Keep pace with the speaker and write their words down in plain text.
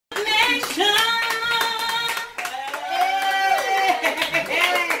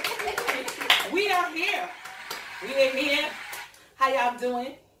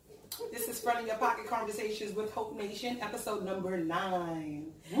doing? This is Front of Your Pocket Conversations with Hopenation, episode number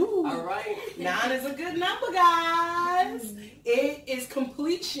 9. Woo. All right. 9 is a good number, guys. It is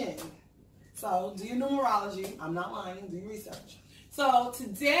completion. So do your numerology. I'm not lying. Do your research. So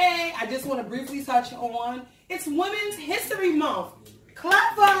today, I just want to briefly touch on, it's Women's History Month.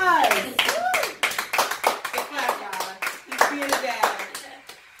 Clap for us. Clap, guys. He's being a dad.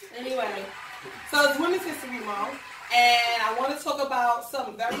 Anyway, so it's Women's History Month. And I want to talk about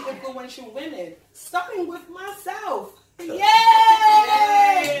some very influential women, starting with myself. Yay!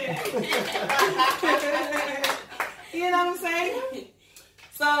 You know what I'm saying?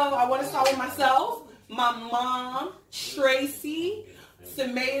 So I want to start with myself. My mom, Tracy.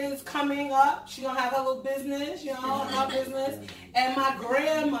 Samaya is coming up. She's going to have her little business, you know, her business. And my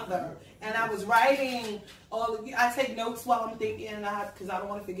grandmother. And I was writing all of you. I take notes while I'm thinking because I don't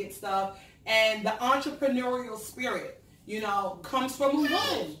want to forget stuff. And the entrepreneurial spirit, you know, comes from a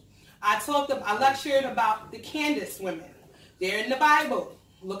woman. I lectured about the Candace women. They're in the Bible.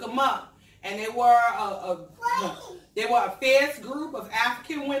 Look them up. And they were a fierce group of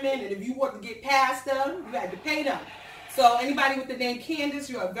African women. And if you wanted to get past them, you had to pay them. So anybody with the name Candace,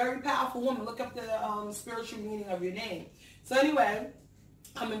 you're a very powerful woman. Look up the spiritual meaning of your name. So anyway,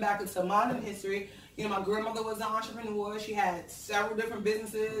 coming back into modern history, you know, my grandmother was an entrepreneur. She had several different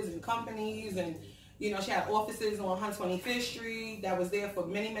businesses and companies, and, you know, she had offices on 125th Street that was there for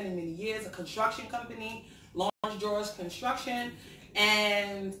many, many, many years, a construction company, Launch Drawers Construction,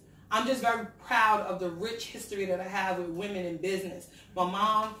 and I'm just very proud of the rich history that I have with women in business. My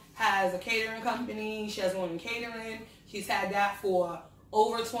mom has a catering company. She has one in catering. She's had that for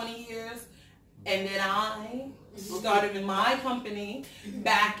over 20 years. And then I started in my company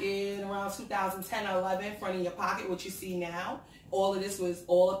back in around 2010 or 11, Front of Your Pocket, what you see now. All of this was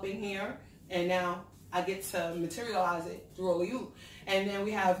all up in here. And now I get to materialize it through all of you. And then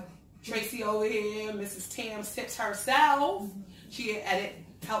we have Tracy over here, Mrs. Tam's Tips herself. She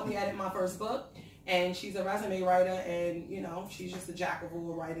helped me edit my first book. And she's a resume writer. And, you know, she's just a jack of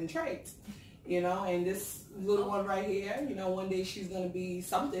all writing trades. You know, and this little one right here, you know, one day she's going to be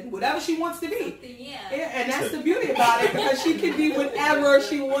something, whatever she wants to be. Yeah. Yeah, and that's the beauty about it, because she can be whatever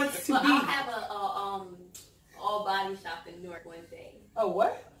she wants to be. I'll have a all body shop in Newark one day. Oh,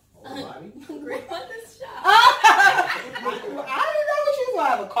 what? All body? Grandmother's shop. I didn't know what you was.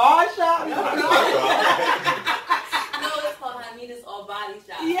 Have a car shop? No, it's called Hamida's All Body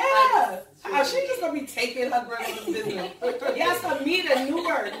Shop. Yeah. She's just going to be taking her grandmother's business. Yes, Hamida,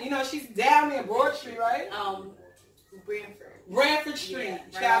 Newark. You know, she's down there, Broad Street, right? Branford Street. Yeah,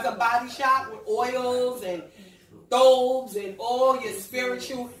 she has a body shop with oils and thobes and all your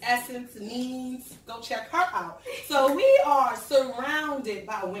spiritual essence needs. Go check her out. So we are surrounded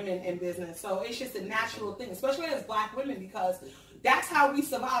by women in business. So it's just a natural thing, especially as Black women, because that's how we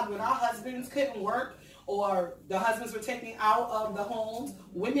survived when our husbands couldn't work, or the husbands were taken out of the homes.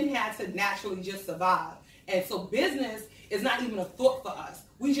 Women had to naturally just survive. And so business is not even a thought for us.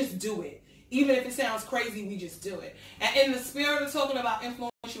 We just do it. Even if it sounds crazy, we just do it. And in the spirit of talking about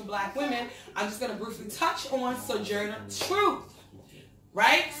influential Black women, I'm just going to briefly touch on Sojourner Truth.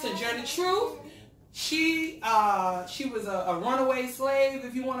 Right? Sojourner Truth. She was a runaway slave,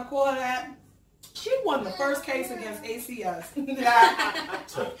 if you want to call her that. She won the first case against ACS. I'm going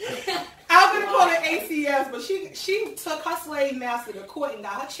to call it ACS, but she took her slave master to court and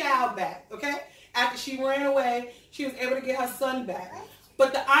got her child back, okay? After she ran away, she was able to get her son back.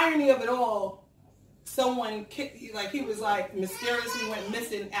 But the irony of it all, someone, he was mysteriously went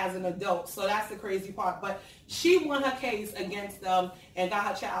missing as an adult. So that's the crazy part. But she won her case against them and got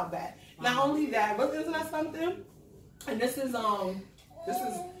her child back. Not only that, but isn't that something? And this is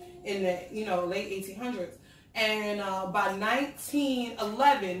in the late 1800s, and by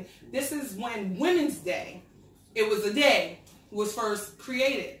 1911, this is when Women's Day, it was a day, was first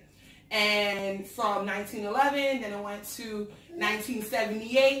created. And from 1911, then it went to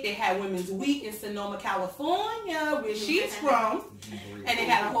 1978, they had Women's Week in Sonoma, California, where she's from, and they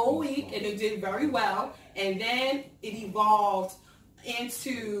had a whole week, and it did very well. And then it evolved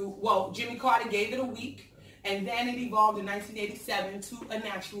into, well, Jimmy Carter gave it a week. And then it evolved in 1987 to an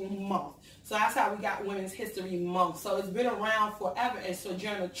actual month. So that's how we got Women's History Month. So it's been around forever. And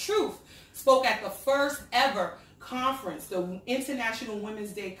Sojourner Truth spoke at the first ever conference, the International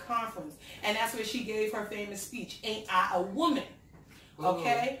Women's Day Conference. And that's where she gave her famous speech, Ain't I a Woman?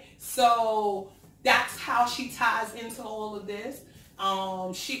 Okay? So that's how she ties into all of this.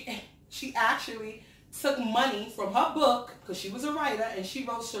 She actually took money from her book, because she was a writer, and she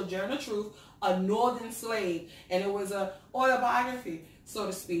wrote Sojourner Truth, a Northern Slave, and it was an autobiography, so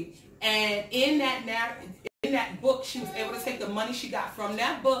to speak. And in that in that book, she was able to take the money she got from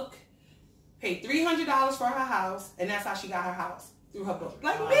that book, pay $300 for her house, and that's how she got her house, through her book.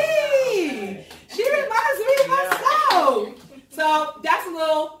 Like me! She reminds me of myself! So that's a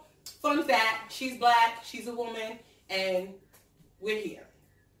little fun fact. She's black, she's a woman, and we're here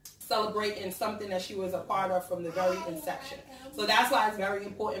celebrating something that she was a part of from the very inception. So that's why it's very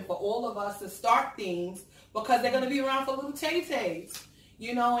important for all of us to start things, because they're going to be around for little tay-tays,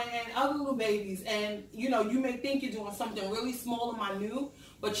 you know, and other little babies. And, you know, you may think you're doing something really small and minute,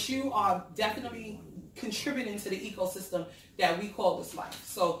 but you are definitely contributing to the ecosystem that we call this life.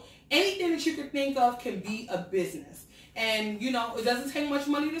 So anything that you could think of can be a business. And, you know, it doesn't take much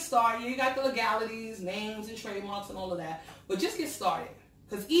money to start. You got the legalities, names and trademarks and all of that. But just get started.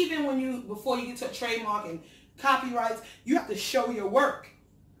 Because even before you get to a trademark and copyrights, you have to show your work.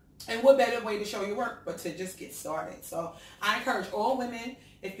 And what better way to show your work but to just get started. So I encourage all women,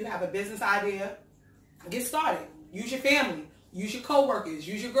 if you have a business idea, get started. Use your family. Use your co-workers.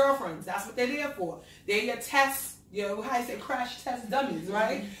 Use your girlfriends. That's what they're there for. They're your tests, you know, how you say, crash test dummies,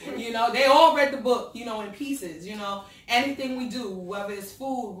 right? You know, they all read the book, you know, in pieces, you know. Anything we do, whether it's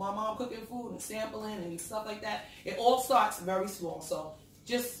food, my mom cooking food and sampling and stuff like that, it all starts very small. So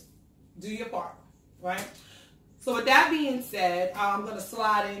just do your part, right? So with that being said, I'm going to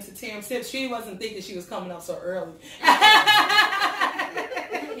slide into Tam Tips. She wasn't thinking she was coming up so early.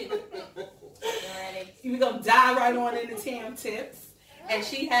 We're going to dive right on into Tam Tips. And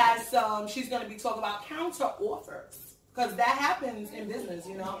she has she's going to be talking about counter offers. Because that happens in business,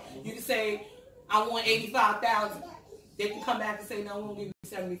 you know. You can say, I want $85,000. They can come back and say, no, we'll give you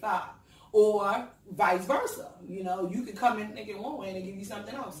 $75,000. Or vice versa. You know, you could come in thinking one way and they give you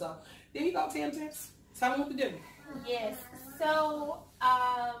something else. So there you go, Tam Tips. Tell them what to do. Yes, so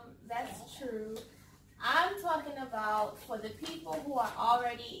that's true. I'm talking about for the people who are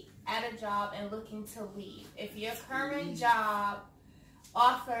already at a job and looking to leave. If your current job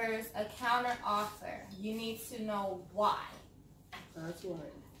offers a counter offer, you need to know why. That's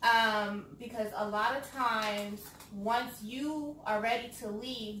right. Because a lot of times, once you are ready to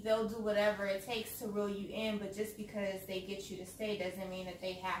leave, they'll do whatever it takes to reel you in, but just because they get you to stay doesn't mean that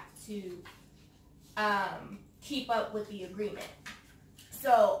they have to keep up with the agreement.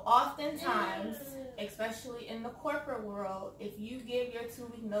 So oftentimes, especially in the corporate world, if you give your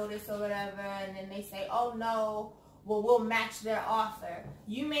 2-week notice or whatever, and then they say, oh no, well, we'll match their offer.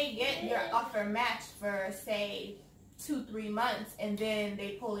 You may get your offer matched for, say, 2-3 months, and then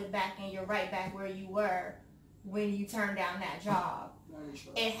they pull it back and you're right back where you were when you turned down that job.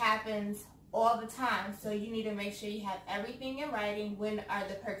 It happens all the time, so you need to make sure you have everything in writing. When are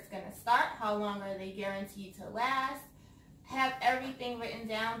the perks going to start? How long are they guaranteed to last? Have everything written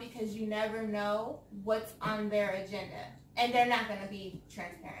down, because you never know what's on their agenda. And they're not going to be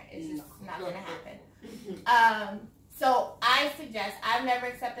transparent. It's just not going to happen. So I suggest, I've never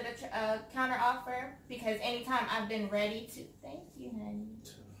accepted a counter offer, because anytime I've been ready to, thank you, honey.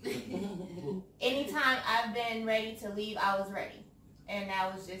 Anytime I've been ready to leave, I was ready. And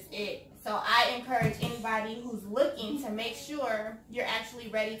that was just it. So I encourage anybody who's looking to make sure you're actually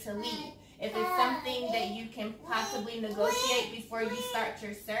ready to leave. If it's something that you can possibly negotiate before you start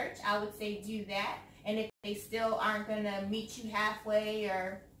your search, I would say do that. And if they still aren't going to meet you halfway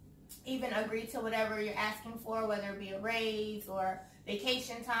or even agree to whatever you're asking for, whether it be a raise or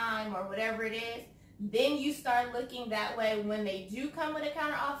vacation time or whatever it is, then you start looking that way. When they do come with a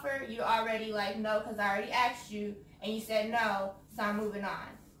counter offer, you're already like, no, because I already asked you and you said no, so I'm moving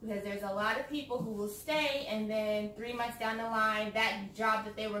on. Because there's a lot of people who will stay, and then 3 months down the line, that job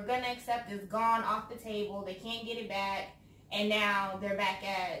that they were going to accept is gone off the table. They can't get it back, and now they're back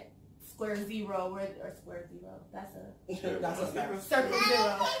at square zero, or square zero. That's a circle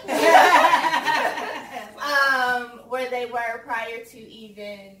zero. Where they were prior to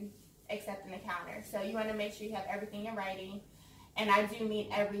even accepting the counter. So you want to make sure you have everything in writing. And I do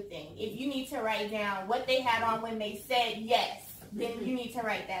mean everything. If you need to write down what they had on when they said yes, then you need to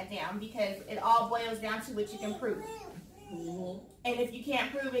write that down, because it all boils down to what you can prove. And if you can't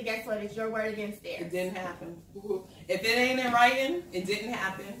prove it, guess what? It's your word against theirs. It didn't happen. If it ain't in writing, it didn't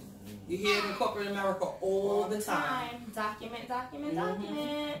happen. You hear it in corporate America all the time. Document, document,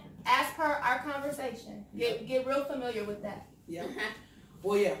 document. As per our conversation. Get real familiar with that. Yeah.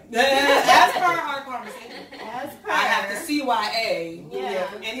 Well, yeah. As per our conversation. As per. I have to CYA. Yeah.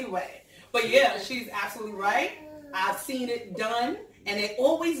 Anyway. But yeah, she's absolutely right. I've seen it done, and they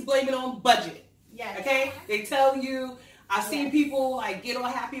always blame it on budget. Yes. Okay? They tell you, I've seen people like get all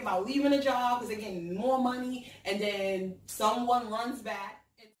happy about leaving a job because they're getting more money, and then someone runs back.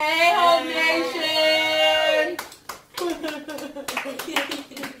 Hey, Hopenation!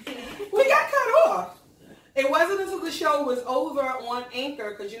 We got cut off. it wasn't until the show was over on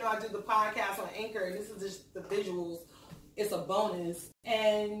Anchor, because you know I do the podcast on Anchor, and this is just the visuals. It's a bonus,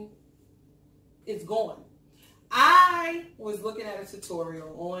 and it's gone. I was looking at a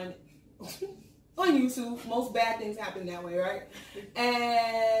tutorial on YouTube. Most bad things happen that way, right?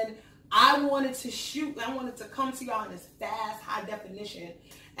 And I wanted to shoot. I wanted to come to y'all in this fast, high definition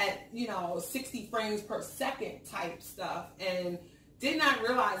at 60 frames per second type stuff, and did not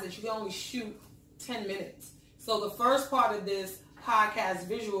realize that you can only shoot 10 minutes. So the first part of this podcast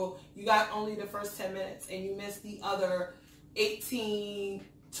visual, you got only the first 10 minutes, and you missed the other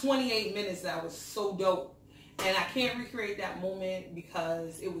 28 minutes that was so dope. And I can't recreate that moment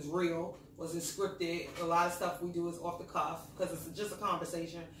because it was real, wasn't scripted. A lot of stuff we do is off the cuff because it's just a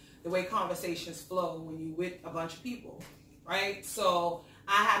conversation, the way conversations flow when you with a bunch of people, right? So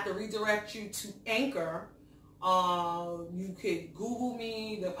I have to redirect you to Anchor. You could Google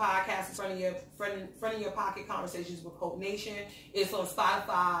me. The podcast is front of your pocket, Conversations with Hopenation. It's on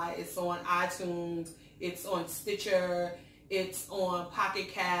Spotify. It's on iTunes. It's on Stitcher. It's on Pocket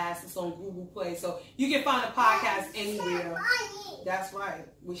Cast. It's on Google Play. So you can find a podcast anywhere. That's right,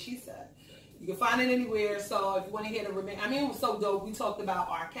 what she said. You can find it anywhere. So if you want to hear the remaining, it was so dope. We talked about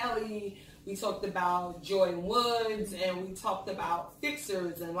R. Kelly. We talked about Jordan Woods, and we talked about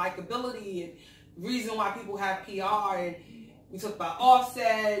fixers and likability and reason why people have PR, and we talked about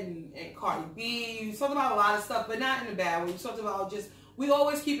Offset and Cardi B. We talked about a lot of stuff, but not in a bad way. We talked about we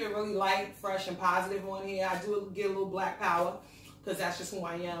always keep it really light, fresh, and positive on here. I do get a little black power because that's just who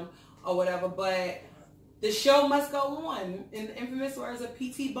I am or whatever, but the show must go on. In the infamous words of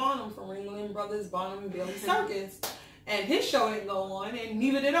P.T. Barnum from Ringling Brothers, Barnum and Bailey Circus. And his show didn't go on, and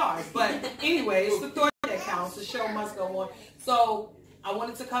neither did ours. But anyway, it's the thought that counts. The show must go on. So I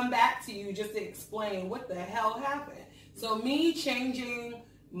wanted to come back to you just to explain what the hell happened. So me changing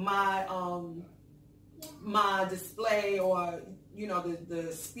my my display, or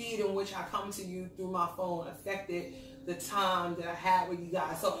the speed in which I come to you through my phone affected the time that I had with you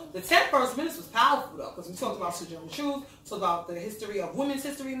guys. So the 10 first minutes was powerful though, because we talked about Sojourner Truth, talked about the history of Women's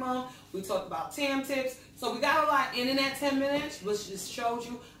History Month, we talked about TAM tips. So we got a lot in that 10 minutes, which just shows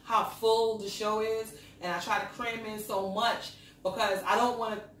you how full the show is. And I try to cram in so much because I don't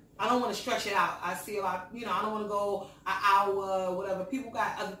want to stretch it out. I see a lot, I don't want to go an hour, whatever. People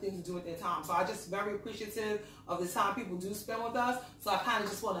got other things to do with their time. So I just very appreciative of the time people do spend with us. So I kind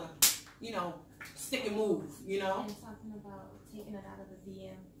of just want to, stick and move, And talking about taking it out of the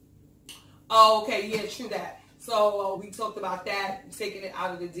DM. Oh, okay, yeah, true that. So we talked about that, taking it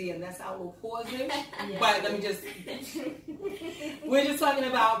out of the DM. That's our little pause there. Yeah. But let me just, we're just talking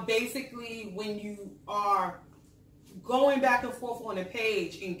about basically when you are going back and forth on the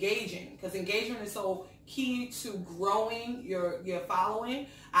page, engaging, because engagement is so key to growing your following.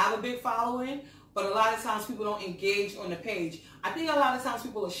 I have a big following, but a lot of times people don't engage on the page. I think a lot of times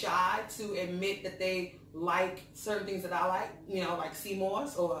people are shy to admit that they like certain things that I like, like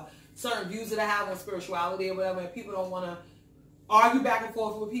Seymour's or certain views that I have on spirituality or whatever, and people don't want to argue back and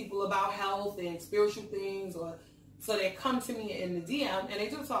forth with people about health and spiritual things, or so they come to me in the DM, and they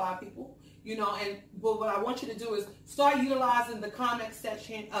do to a lot of people, but what I want you to do is start utilizing the comment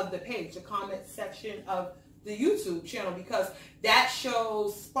section of the page, the comment section of the YouTube channel, because that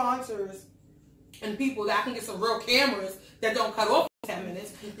shows sponsors and people that I can get some real cameras that don't cut off 10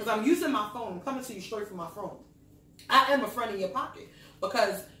 minutes, because I'm using my phone. I'm coming to you straight from my phone. I am a friend in your pocket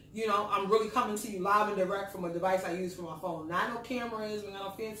because, I'm really coming to you live and direct from a device I use for my phone. Not no cameras, we got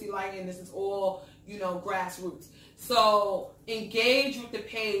no fancy lighting. This is all, grassroots. So engage with the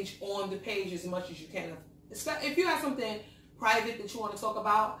page on the page as much as you can. If you have something private that you want to talk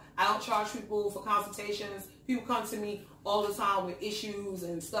about, I don't charge people for consultations. People come to me all the time with issues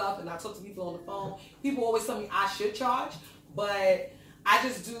and stuff, and I talk to people on the phone. People always tell me I should charge, but I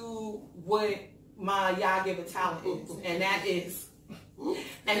just do what my Yah-given talent is, and that is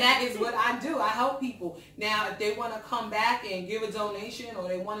what I do. I help people. Now, if they want to come back and give a donation, or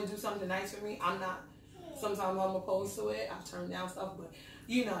they want to do something nice for me, sometimes I'm opposed to it. I turn down stuff, but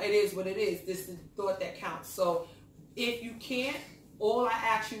it is what it is. This is the thought that counts. So if you can't, all I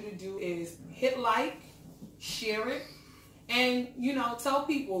ask you to do is hit like, share it, and tell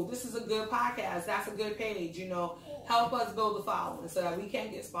people this is a good podcast, that's a good page, help us build the following so that we can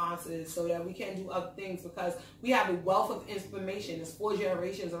get sponsors, so that we can do other things, because we have a wealth of information. There's 4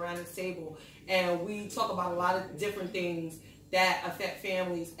 generations around this table, and we talk about a lot of different things that affect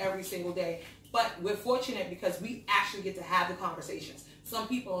families every single day. But we're fortunate because we actually get to have the conversations. Some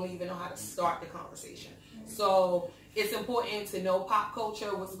people don't even know how to start the conversation. So it's important to know pop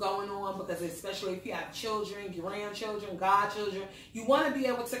culture, what's going on, because especially if you have children, grandchildren, godchildren, you want to be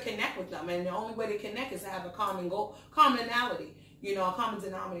able to connect with them. And the only way to connect is to have a commonality, you know, a common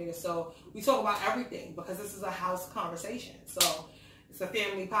denominator. So we talk about everything because this is a house conversation. So it's a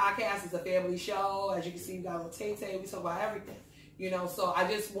family podcast. It's a family show. As you can see, we got a little Tay-Tay. We talk about everything, you know. So I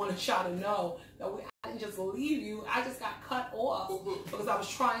just want y'all to know that I didn't just leave you. I just got cut off because I was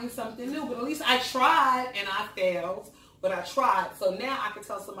trying something new. But at least I tried and I failed. But I tried. So now I can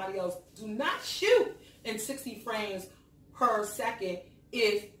tell somebody else, do not shoot in 60 frames per second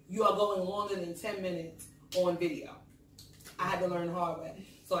if you are going longer than 10 minutes on video. I had to learn the hard way.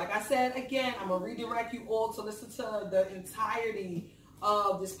 So like I said, again, I'm going to redirect you all to listen to the entirety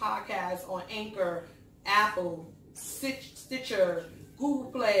of this podcast on Anchor, Apple, Stitcher,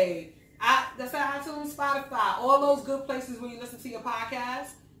 Google Play, that's iTunes, Spotify, all those good places where you listen to your podcast.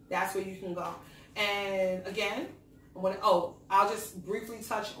 That's where you can go. And again, I'll just briefly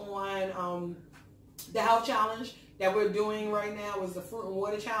touch on the health challenge that we're doing right now is the fruit and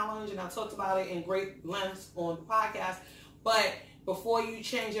water challenge, and I talked about it in great lengths on the podcast. But before you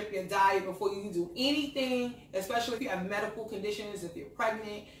change up your diet, before you do anything, especially if you have medical conditions, if you're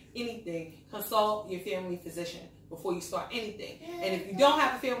pregnant, anything, consult your family physician before you start anything. And if you don't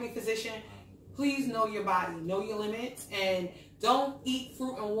have a family physician, please know your body, know your limits, and don't eat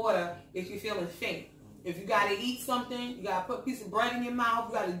fruit and water if you're feeling faint. If you got to eat something, you got to put a piece of bread in your mouth,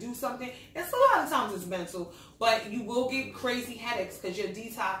 you got to do something. It's a lot of times it's mental, but you will get crazy headaches because you're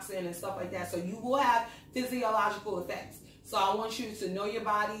detoxing and stuff like that. So you will have physiological effects. So I want you to know your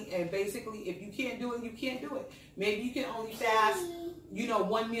body, and basically if you can't do it, you can't do it. Maybe you can only fast, you know,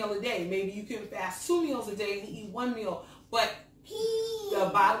 1 meal a day. Maybe you can fast 2 meals a day and eat 1 meal. But the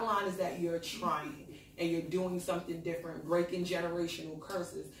bottom line is that you're trying and you're doing something different, breaking generational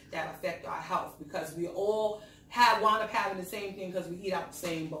curses that affect our health, because we all wound up having the same thing because we eat out the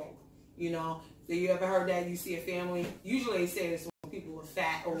same bowl, you know. So you ever heard that? You see a family, usually they say this when people are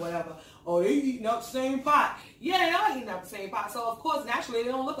fat or whatever, oh, they eating out the same pot. Yeah, they are eating out the same pot. So of course, naturally, they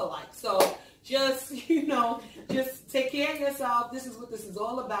don't look alike. So just, you know, just take care of yourself. This is what this is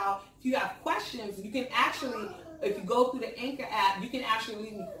all about. If you have questions, you can actually, if you go through the Anchor app, you can actually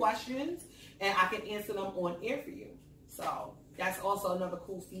leave me questions and I can answer them on air for you. So that's also another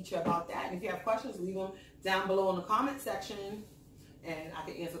cool feature about that. And if you have questions, leave them down below in the comment section and I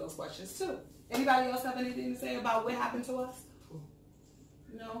can answer those questions too. Anybody else have anything to say about what happened to us?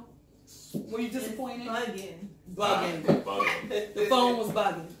 No? Were you disappointed? Bugging. The phone was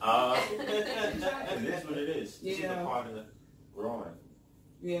bugging. It is what it is. This is a part of growing.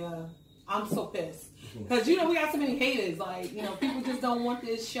 Yeah. I'm so pissed. Because, you know, we got so many haters. Like, you know, people just don't want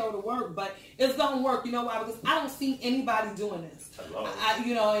this show to work. But it's going to work. You know why? Because I don't see anybody doing this.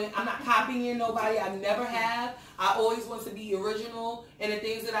 You know, and I'm not copying nobody. I never have. I always want to be original in the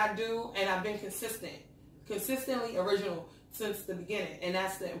things that I do. And I've been consistent. Consistently original since the beginning. And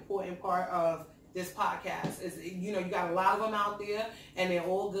that's the important part of this podcast. Is, you know, you got a lot of them out there. And they're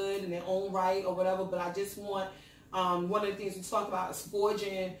all good in their own right or whatever. But I just want, one of the things we talk about is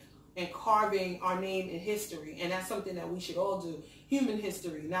forging and carving our name in history. And that's something that we should all do. Human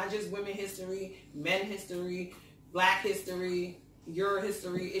history, not just women history, men history, black history, your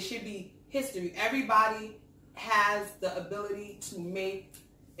history. It should be history. Everybody has the ability to make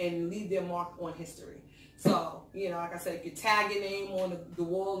and leave their mark on history. So, you know, like I said, you can tag your name on the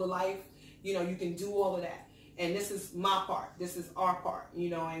wall of life. You know, you can do all of that. And this is my part. This is our part. You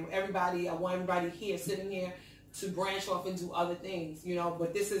know, and everybody, I want everybody here, sitting here, to branch off and do other things, you know,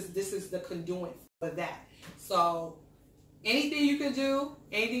 but this is the conduit for that. So anything you can do,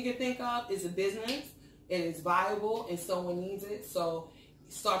 anything you can think of is a business. It is viable and someone needs it. So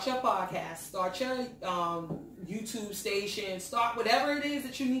start your podcast, start your YouTube station, start whatever it is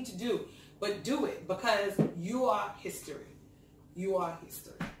that you need to do, but do it because you are history. You are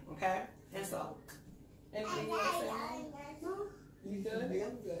history, okay? And so, anything you want to say? You good? Yeah,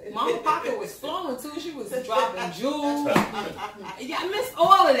 I'm good. Mama pocket was flowing too. She was dropping jewels. Yeah, I missed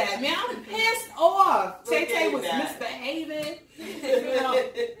all of that, man. I'm pissed off. Tay-Tay was misbehaving. You know,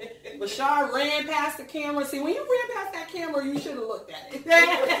 Bashar ran past the camera. See, when you ran past that camera, you should have looked at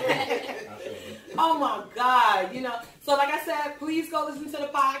it. Oh my God. You know, so like I said, please go listen to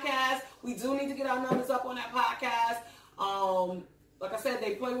the podcast. We do need to get our numbers up on that podcast. Like I said,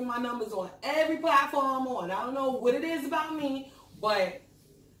 they play with my numbers on every platform I'm on. I don't know what it is about me, but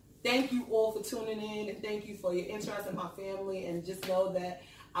thank you all for tuning in, and thank you for your interest in my family, and just know that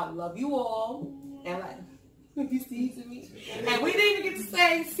I love you all. And like, you see me? And we didn't even get to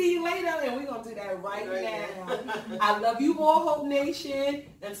say see you later, and we're going to do that right now. I love you all, Hope Nation.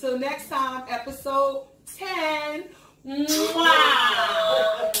 Until next time, episode 10.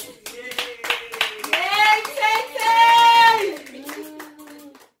 Mwah.